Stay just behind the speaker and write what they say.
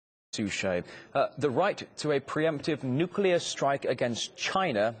Suchet. The right to a preemptive nuclear strike against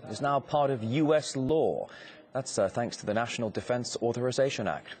China is now part of U.S. law. That's thanks to the National Defense Authorization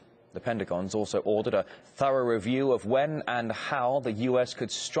Act. The Pentagon's also ordered a thorough review of when and how the U.S.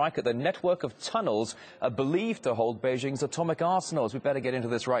 could strike at the network of tunnels believed to hold Beijing's atomic arsenals. We better get into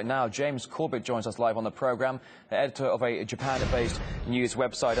this right now. James Corbett joins us live on the program, editor of a Japan-based news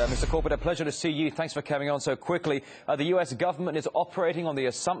website. Mr. Corbett, a pleasure to see you. Thanks for coming on so quickly. The U.S. government is operating on the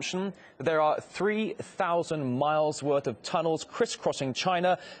assumption that there are 3,000 miles worth of tunnels crisscrossing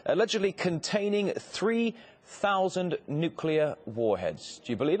China, allegedly containing 3,000 nuclear warheads.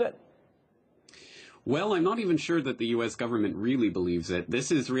 Do you believe it? Well, I'm not even sure that the U.S. government really believes it.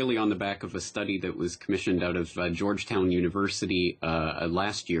 This is really on the back of a study that was commissioned out of Georgetown University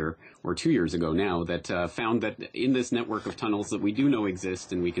last year, or 2 years ago now, that found that in this network of tunnels that we do know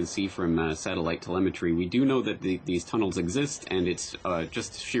exist, and we can see from satellite telemetry, we do know that these tunnels exist, and it's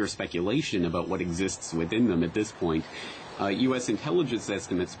just sheer speculation about what exists within them at this point. U.S. intelligence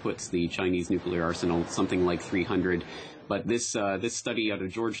estimates puts the Chinese nuclear arsenal something like 300. But this study out of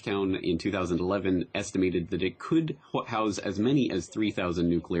Georgetown in 2011 estimated that it could house as many as 3,000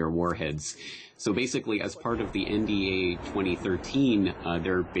 nuclear warheads. So basically, as part of the NDAA 2013,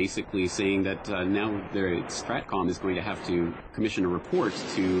 they're basically saying that now their Stratcom is going to have to commission a report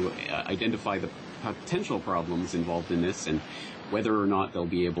to identify the potential problems involved in this and whether or not they'll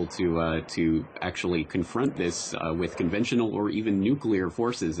be able to actually confront this with conventional or even nuclear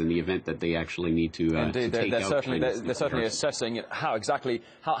forces in the event that they actually need to take out China's. They're certainly assessing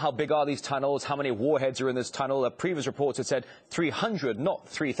how big are these tunnels, how many warheads are in this tunnel. Previous reports had said 300, not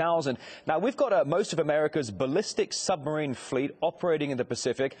 3,000. Now, we've got most of America's ballistic submarine fleet operating in the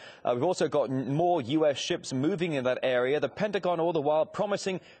Pacific. We've also got more U.S. ships moving in that area. The Pentagon all the while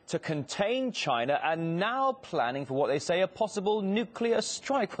promising to contain China and now planning for what they say a possible nuclear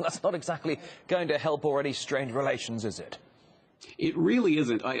strike. Well, that's not exactly going to help already strained relations, is it? It really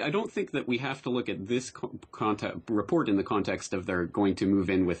isn't. I don't think that we have to look at this report in the context of they're going to move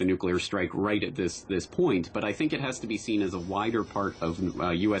in with a nuclear strike right at this point, but I think it has to be seen as a wider part of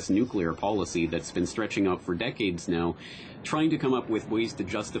U.S. nuclear policy that's been stretching out for decades now, trying to come up with ways to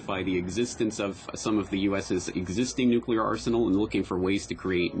justify the existence of some of the U.S.'s existing nuclear arsenal and looking for ways to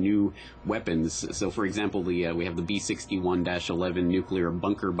create new weapons. So, for example, we have the B-61-11 nuclear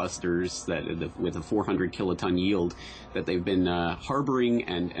bunker busters with a 400 kiloton yield that they've been harboring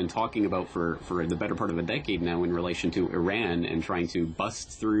and talking about for the better part of a decade now in relation to Iran and trying to bust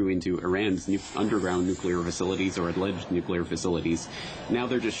through into Iran's underground nuclear facilities or alleged nuclear facilities. Now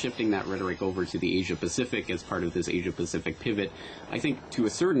they're just shifting that rhetoric over to the Asia-Pacific as part of this Asia-Pacific pivot. I think to a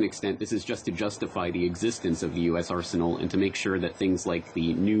certain extent this is just to justify the existence of the U.S. arsenal and to make sure that things like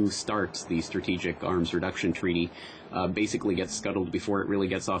the New START, the Strategic Arms Reduction Treaty, basically gets scuttled before it really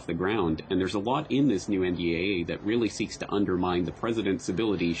gets off the ground. And there's a lot in this new NDAA that really seeks to undermine the president's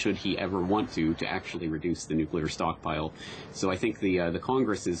ability, should he ever want to actually reduce the nuclear stockpile. So I think the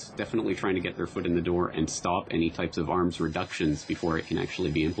Congress is definitely trying to get their foot in the door and stop any types of arms reductions before it can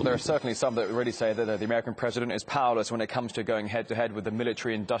actually be implemented. There are certainly some that already say that the American president is powerless when it comes to going head-to-head with the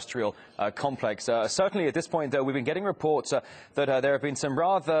military-industrial complex. Certainly at this point, though, we've been getting reports that there have been some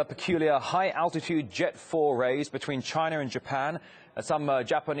rather peculiar high-altitude jet forays between China and Japan. Some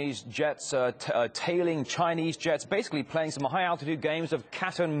Japanese jets tailing Chinese jets, basically playing some high-altitude games of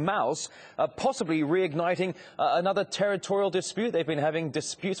cat and mouse, possibly reigniting another territorial dispute. They've been having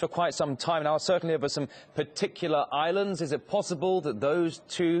disputes for quite some time now, certainly over some particular islands. Is it possible that those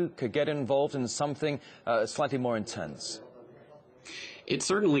two could get involved in something slightly more intense? It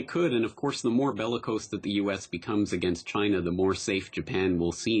certainly could, and of course, the more bellicose that the U.S. becomes against China, the more safe Japan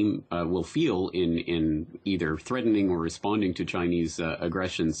will feel in either threatening or responding to Chinese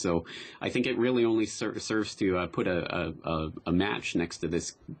aggression. So, I think it really only serves to put a match next to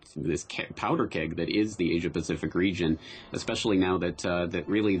this powder keg that is the Asia-Pacific region, especially now that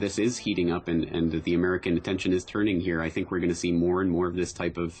really this is heating up and the American attention is turning here. I think we're going to see more and more of these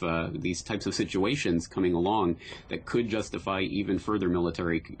types of situations coming along that could justify even further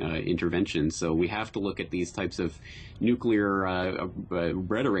military intervention. So we have to look at these types of nuclear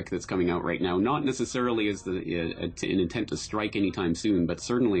rhetoric that's coming out right now, not necessarily as an intent to strike anytime soon, but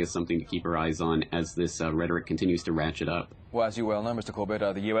certainly as something to keep our eyes on as this rhetoric continues to ratchet up. Well, as you well know, Mr. Corbett,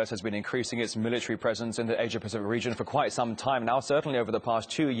 the U.S. has been increasing its military presence in the Asia-Pacific region for quite some time now, certainly over the past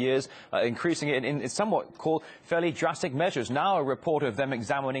 2 years, increasing it in somewhat called fairly drastic measures. Now a report of them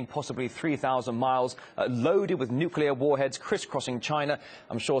examining possibly 3,000 miles loaded with nuclear warheads crisscrossing China.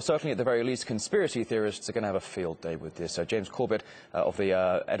 I'm sure certainly at the very least conspiracy theorists are going to have a field day with this. James Corbett, of the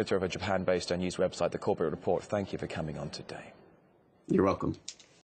editor of a Japan-based news website, The Corbett Report, thank you for coming on today. You're welcome.